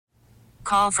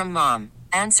Call from mom.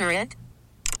 Answer it.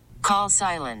 Call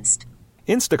silenced.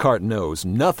 Instacart knows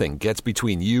nothing gets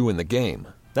between you and the game.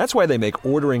 That's why they make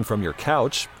ordering from your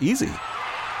couch easy.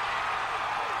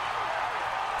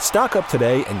 Stock up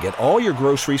today and get all your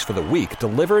groceries for the week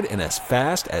delivered in as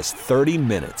fast as 30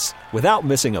 minutes without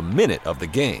missing a minute of the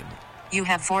game. You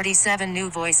have 47 new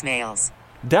voicemails.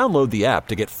 Download the app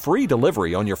to get free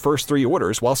delivery on your first 3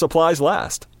 orders while supplies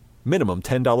last. Minimum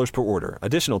 $10 per order.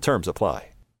 Additional terms apply.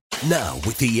 Now,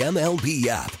 with the MLB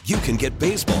app, you can get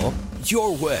baseball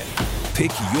your way.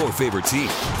 Pick your favorite team,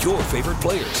 your favorite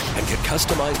players, and get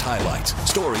customized highlights,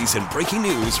 stories, and breaking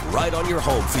news right on your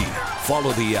home feed.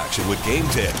 Follow the action with Game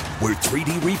 10, where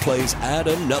 3D replays add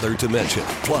another dimension.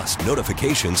 Plus,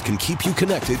 notifications can keep you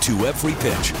connected to every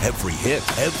pitch, every hit,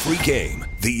 every game.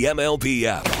 The MLB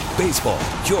app. Baseball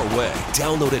your way.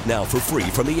 Download it now for free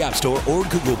from the App Store or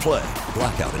Google Play.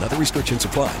 Blackout and other restrictions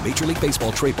apply. Major League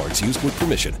Baseball trademarks used with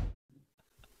permission.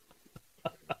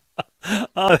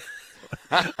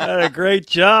 A great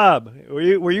job.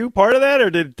 Were you part of that, or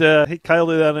did Kyle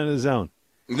do that on his own?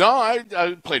 No,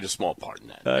 I played a small part in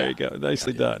that. There you go.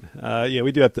 Nicely done.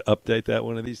 We do have to update that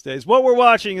one of these days. What we're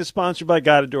watching is sponsored by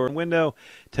Guided Door and Window.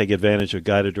 Take advantage of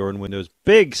Guided Door and Window's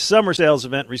big summer sales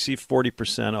event. Receive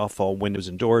 40% off all windows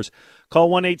and doors. Call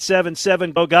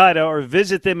 1-877-GO-GUIDA or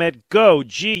visit them at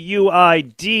GUIDA.com.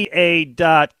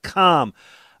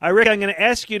 Rick, I'm going to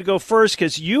ask you to go first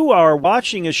because you are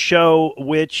watching a show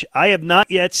which I have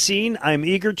not yet seen. I'm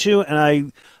eager to, and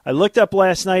I looked up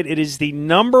last night. It is the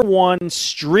 #1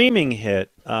 streaming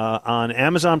hit on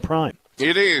Amazon Prime.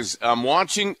 It is. I'm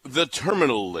watching The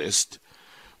Terminal List,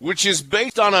 which is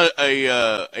based on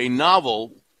a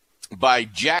novel by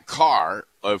Jack Carr,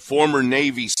 a former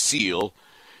Navy SEAL.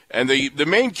 And the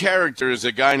main character is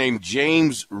a guy named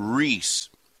James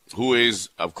Reese, who is,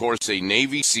 of course, a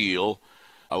Navy SEAL.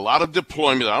 A lot of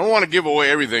deployment. I don't want to give away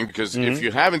everything because if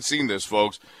you haven't seen this,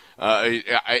 folks,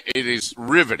 it is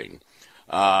riveting.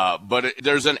 But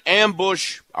there's an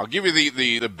ambush. I'll give you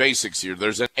the basics here.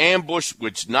 There's an ambush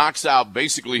which knocks out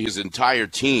basically his entire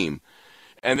team.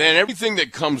 And then everything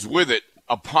that comes with it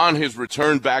upon his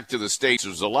return back to the States.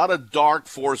 There's a lot of dark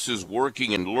forces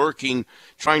working and lurking,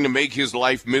 trying to make his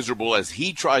life miserable as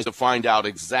he tries to find out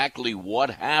exactly what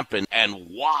happened and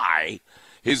why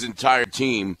his entire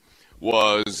team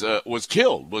was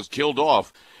killed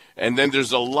off. And then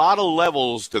there's a lot of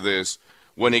levels to this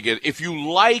when it gets, if you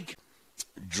like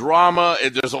drama,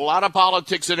 there's a lot of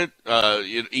politics in it.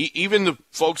 Even the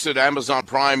folks at Amazon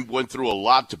Prime went through a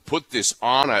lot to put this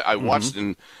on. I watched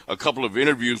in a couple of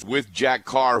interviews with Jack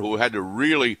Carr, who had to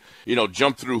really,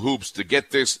 jump through hoops to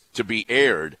get this to be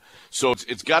aired. So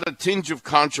it's got a tinge of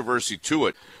controversy to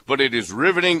it, but it is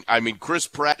riveting. I mean, Chris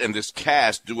Pratt and this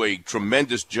cast do a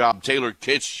tremendous job. Taylor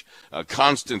Kitsch,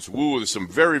 Constance Wu, there's some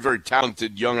very, very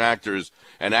talented young actors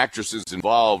and actresses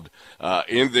involved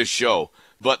in this show.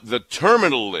 But The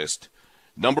Terminal List,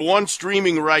 #1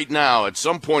 streaming right now. At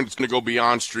some point, it's going to go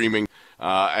beyond streaming,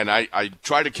 and I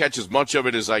try to catch as much of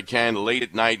it as I can late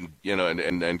at night,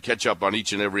 and catch up on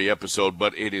each and every episode.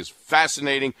 But it is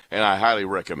fascinating, and I highly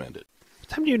recommend it. What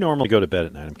time do you normally go to bed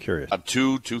at night? I'm curious.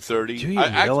 2:30. Do you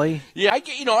really? Yeah, I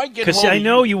get because home. I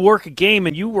know you work a game,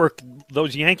 and you work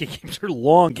those Yankee games are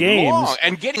long games. Long.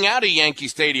 And getting out of Yankee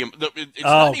Stadium, it's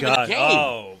not even a game.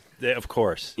 Oh, of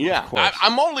course. Yeah, of course.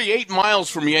 I'm only 8 miles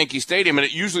from Yankee Stadium, and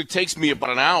it usually takes me about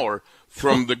an hour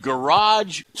from the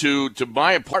garage to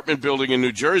my apartment building in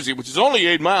New Jersey, which is only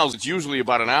 8 miles. It's usually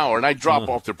about an hour, and I drop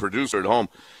off the producer at home.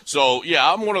 So,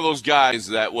 yeah, I'm one of those guys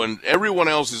that when everyone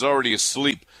else is already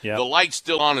asleep, the light's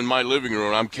still on in my living room,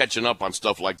 and I'm catching up on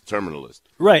stuff like The Terminal List.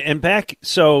 Right, and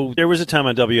so there was a time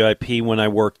on WIP when I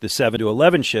worked the 7 to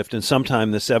 11 shift, and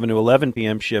sometime the 7 to 11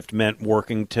 p.m. shift meant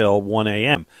working till 1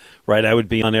 a.m., right? I would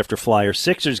be on after Flyers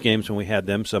Sixers games when we had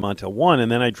them, so I'm on till 1,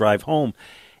 and then I'd drive home,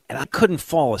 and I couldn't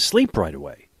fall asleep right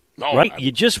away, right?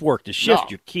 You just worked a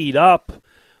shift. You're keyed up.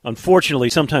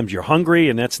 Unfortunately, sometimes you're hungry,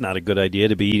 and that's not a good idea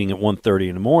to be eating at 1:30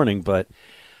 in the morning, but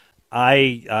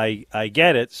I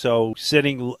get it. So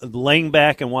laying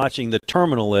back and watching The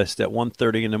Terminal List at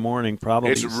 1:30 in the morning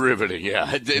probably. It's riveting, yeah.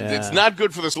 It's not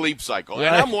good for the sleep cycle. Right.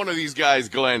 And I'm one of these guys,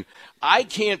 Glenn. I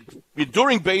can't,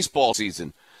 during baseball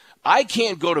season, I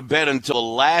can't go to bed until the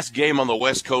last game on the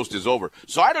West Coast is over.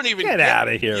 So I don't even get out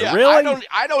of here. Yeah, really?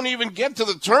 I don't even get to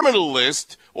The Terminal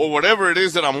List or whatever it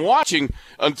is that I'm watching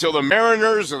until the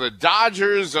Mariners or the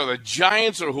Dodgers or the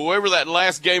Giants or whoever that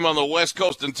last game on the West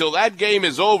Coast, until that game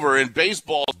is over and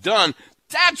baseball's done.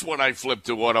 That's when I flip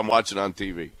to what I'm watching on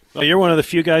TV. Well, you're one of the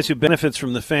few guys who benefits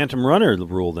from the Phantom Runner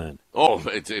rule then. Oh,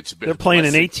 it's been. They're playing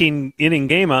an 18-inning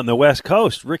game out on the West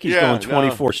Coast. Ricky's going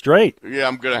 24 straight. Yeah,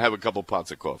 I'm going to have a couple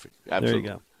pots of coffee. Absolutely.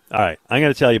 There you go. All right. I'm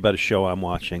going to tell you about a show I'm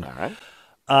watching. All right.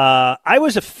 I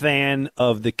was a fan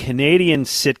of the Canadian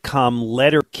sitcom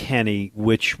Letterkenny,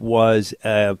 which was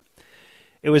it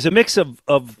was a mix of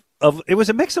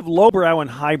lowbrow and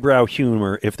highbrow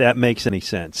humor, if that makes any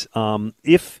sense.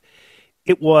 If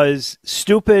it was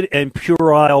stupid and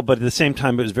puerile, but at the same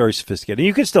time it was very sophisticated. And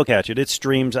you can still catch it. It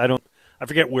streams. I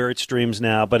forget where it streams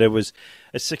now, but it was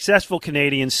a successful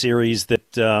Canadian series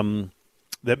that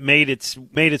made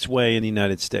its way in the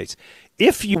United States.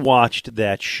 If you watched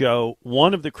that show,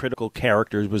 one of the critical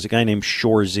characters was a guy named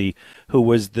Shoresy, who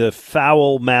was the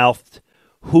foul-mouthed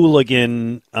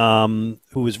hooligan who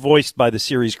was voiced by the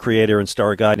series creator and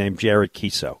star, a guy named Jared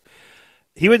Keeso.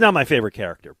 He was not my favorite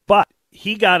character, but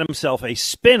he got himself a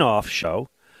spin-off show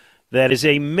that is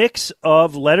a mix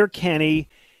of Letterkenny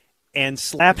and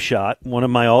Slapshot, one of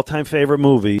my all-time favorite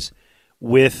movies,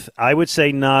 with, I would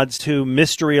say, nods to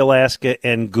Mystery Alaska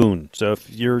and Goon. So if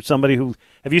you're somebody who...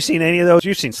 Have you seen any of those?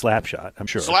 You've seen Slapshot, I'm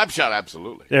sure. Slapshot,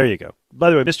 absolutely. There you go.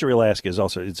 By the way, Mystery Alaska is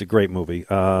also... It's a great movie,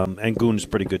 and Goon's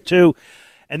pretty good, too.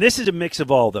 And this is a mix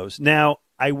of all those. Now,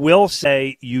 I will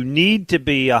say you need to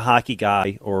be a hockey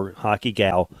guy or hockey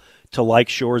gal to like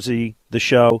Shoresy, the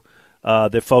show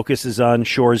that focuses on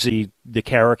Shoresy, the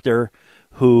character,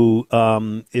 who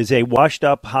is a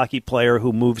washed-up hockey player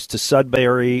who moves to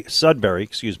Sudbury,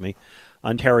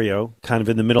 Ontario, kind of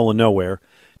in the middle of nowhere,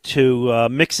 to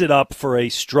mix it up for a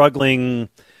struggling,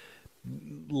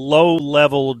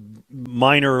 low-level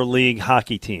minor league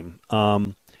hockey team.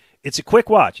 It's a quick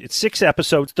watch. It's 6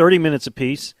 episodes, 30 minutes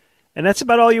apiece. And that's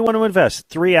about all you want to invest.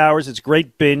 3 hours. It's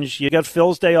great binge. You got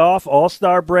Phil's day off,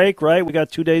 All-Star break, right? We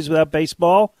got 2 days without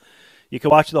baseball. You can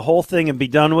watch the whole thing and be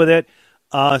done with it.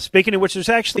 Speaking of which,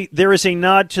 there is a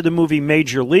nod to the movie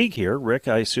Major League here. Rick,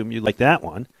 I assume you like that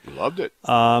one. Loved it.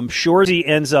 Shoresy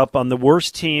ends up on the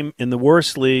worst team in the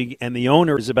worst league, and the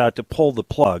owner is about to pull the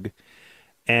plug.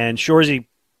 And Shoresy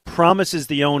promises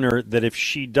the owner that if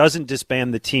she doesn't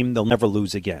disband the team, they'll never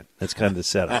lose again. That's kind of the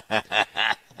setup.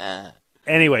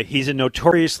 Anyway, he's a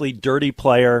notoriously dirty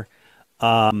player.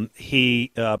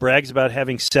 He brags about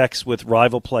having sex with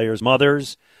rival players'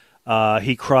 mothers.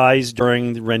 He cries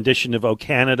during the rendition of "O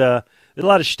Canada." There's a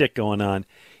lot of shtick going on.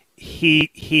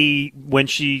 He when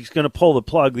she's going to pull the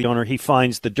plug, the owner, he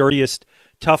finds the dirtiest,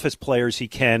 toughest players he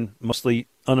can, mostly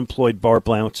unemployed bar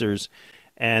bouncers,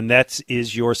 and that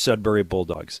is your Sudbury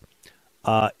Bulldogs.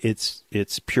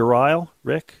 It's puerile,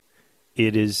 Rick.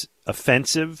 It is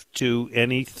offensive to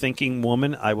any thinking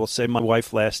woman. I will say my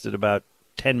wife lasted about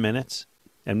 10 minutes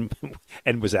and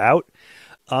was out.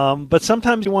 But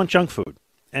sometimes you want junk food,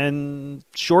 and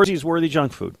Shoresy's worthy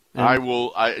junk food. And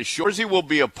Shoresy will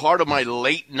be a part of my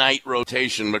late night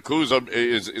rotation. McCoo's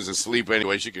is asleep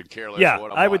anyway. She could care less. Yeah,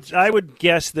 what I'm watching. I would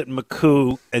guess that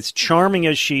McCoo, as charming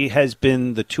as she has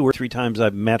been the 2 or 3 times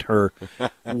I've met her,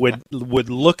 would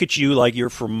look at you like you're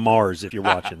from Mars if you're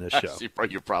watching this show.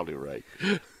 You're probably right.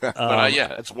 But yeah,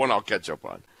 that's one I'll catch up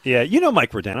on. Yeah, you know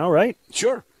Mike Rodano, right?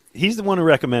 Sure. He's the one who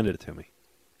recommended it to me.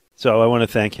 So I want to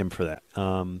thank him for that.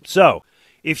 So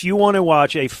if you want to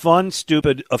watch a fun,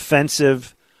 stupid,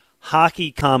 offensive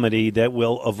hockey comedy that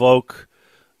will evoke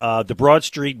the Broad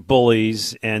Street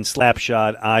Bullies and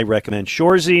Slapshot, I recommend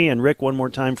Shoresy. And Rick, one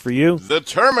more time for you. The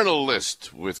Terminal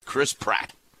List with Chris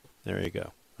Pratt. There you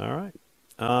go. All right.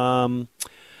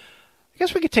 I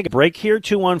guess we could take a break here.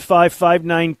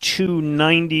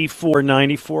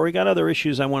 215-592-9494. We got other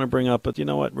issues I want to bring up, but you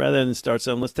know what? Rather than start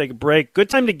something, let's take a break. Good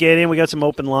time to get in. We got some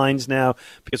open lines now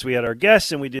because we had our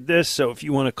guests and we did this. So if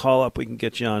you want to call up, we can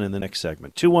get you on in the next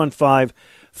segment.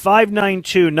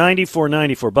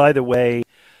 215-592-9494. By the way,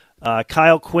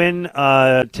 Kyle Quinn,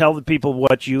 tell the people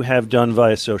what you have done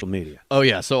via social media. Oh,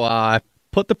 yeah. So I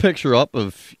put the picture up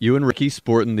of you and Ricky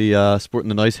sporting the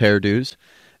nice hairdos.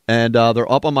 And they're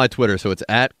up on my Twitter, so it's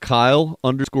at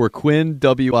Kyle_Quinn,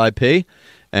 WIP.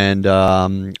 And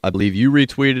I believe you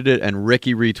retweeted it, and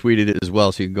Ricky retweeted it as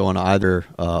well, so you can go on either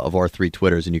of our 3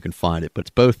 Twitters and you can find it. But it's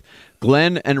both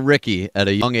Glenn and Ricky at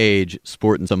a young age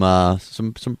sporting some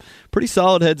pretty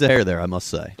solid heads of hair there, I must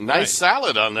say. Nice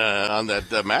salad on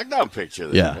that Magnum picture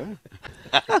there.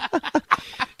 Yeah.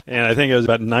 And I think it was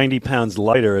about 90 pounds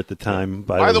lighter at the time,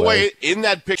 by the way. In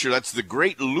that picture, that's the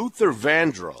great Luther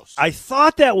Vandross. I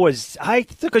thought that was,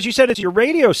 because you said it's your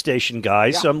radio station guy,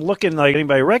 so I'm looking like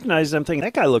anybody recognizes. I'm thinking,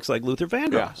 that guy looks like Luther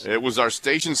Vandross. Yeah, it was our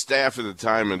station staff at the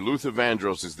time, and Luther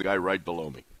Vandross is the guy right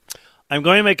below me. I'm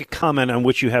going to make a comment on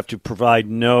which you have to provide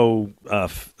no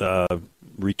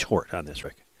retort on this,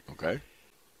 Rick. Okay.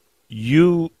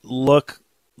 you look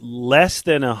less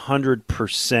than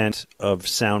 100% of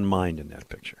sound mind in that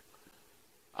picture.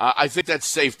 I think that's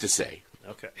safe to say.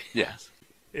 Okay. Yes.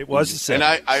 It was the same.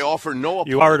 And I offer no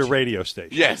apology. You are at a radio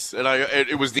station. Yes, and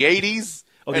it was the 80s.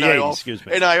 Oh, the 80s, excuse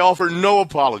me. And I offer no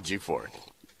apology for it.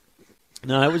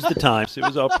 No, it was the times. It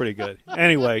was all pretty good.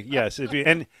 Anyway, yes.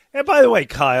 And by the way,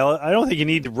 Kyle, I don't think you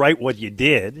need to write what you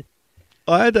did.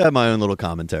 I had to have my own little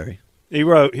commentary. He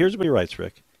wrote, here's what he writes,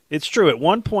 Rick. It's true. At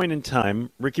one point in time,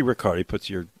 Ricky Riccardi puts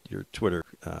your Twitter,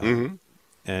 and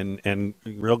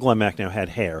Real Glenn Macnow had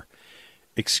hair.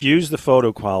 Excuse the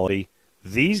photo quality.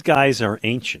 These guys are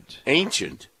ancient.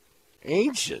 Ancient.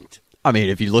 I mean,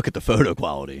 if you look at the photo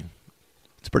quality,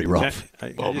 it's pretty rough.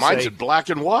 Mine's in black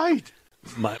and white.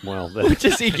 Which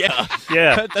is, yeah.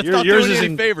 That's not yours doing is any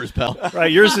in favors, pal.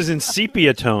 Right, yours is in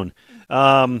sepia tone.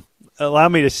 Allow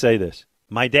me to say this.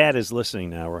 My dad is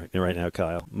listening now, right now,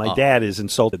 Kyle. My dad is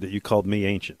insulted that you called me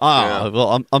ancient.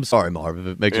 Well, I'm sorry, Marv, if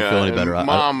it makes you feel any better.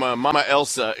 Mama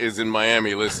Elsa is in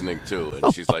Miami listening, too,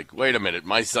 and she's like, wait a minute,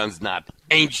 my son's not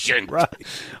ancient. Right.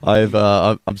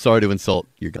 I'm sorry to insult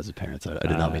your guys' parents. I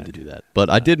did not mean to do that. But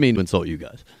I did mean to insult you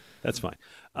guys. That's fine.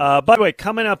 By the way,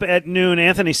 coming up at noon,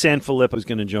 Anthony Sanfilippo is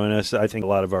going to join us. I think a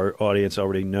lot of our audience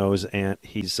already knows, and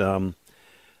he's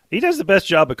he does the best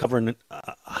job of covering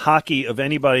hockey of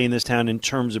anybody in this town in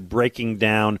terms of breaking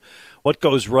down what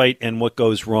goes right and what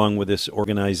goes wrong with this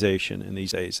organization. And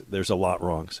these days, there's a lot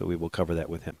wrong, so we will cover that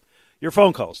with him. Your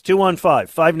phone calls,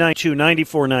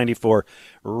 215-592-9494.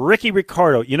 Ricky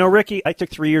Ricardo. You know, Ricky, I took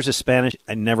 3 years of Spanish.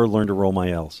 I never learned to roll my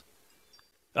L's.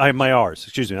 My R's.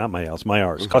 Excuse me, not my L's. My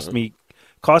R's. Cost me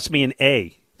an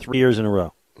A 3 years in a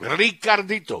row.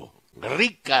 Ricardito.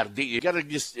 You gotta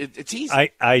just, it's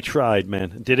easy. I tried,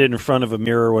 man. Did it in front of a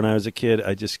mirror when I was a kid.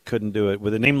 I just couldn't do it.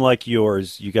 With a name like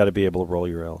yours, you got to be able to roll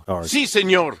your R's. Si,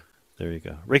 senor. There you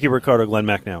go. Ricky Ricardo, Glenn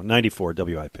Macnow, 94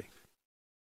 WIP.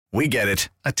 We get it.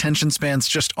 Attention spans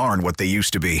just aren't what they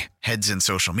used to be. Heads in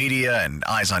social media and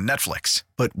eyes on Netflix.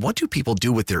 But what do people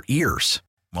do with their ears?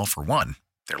 Well, for one,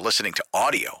 they're listening to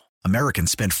audio.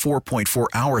 Americans spend 4.4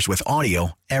 hours with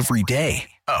audio every day.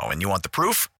 Oh, and you want the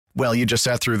proof? Well, you just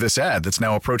sat through this ad that's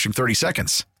now approaching 30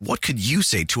 seconds. What could you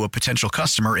say to a potential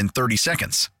customer in 30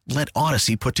 seconds? Let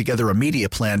Odyssey put together a media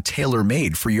plan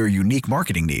tailor-made for your unique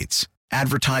marketing needs.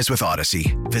 Advertise with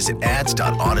Odyssey. Visit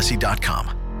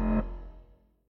ads.odyssey.com.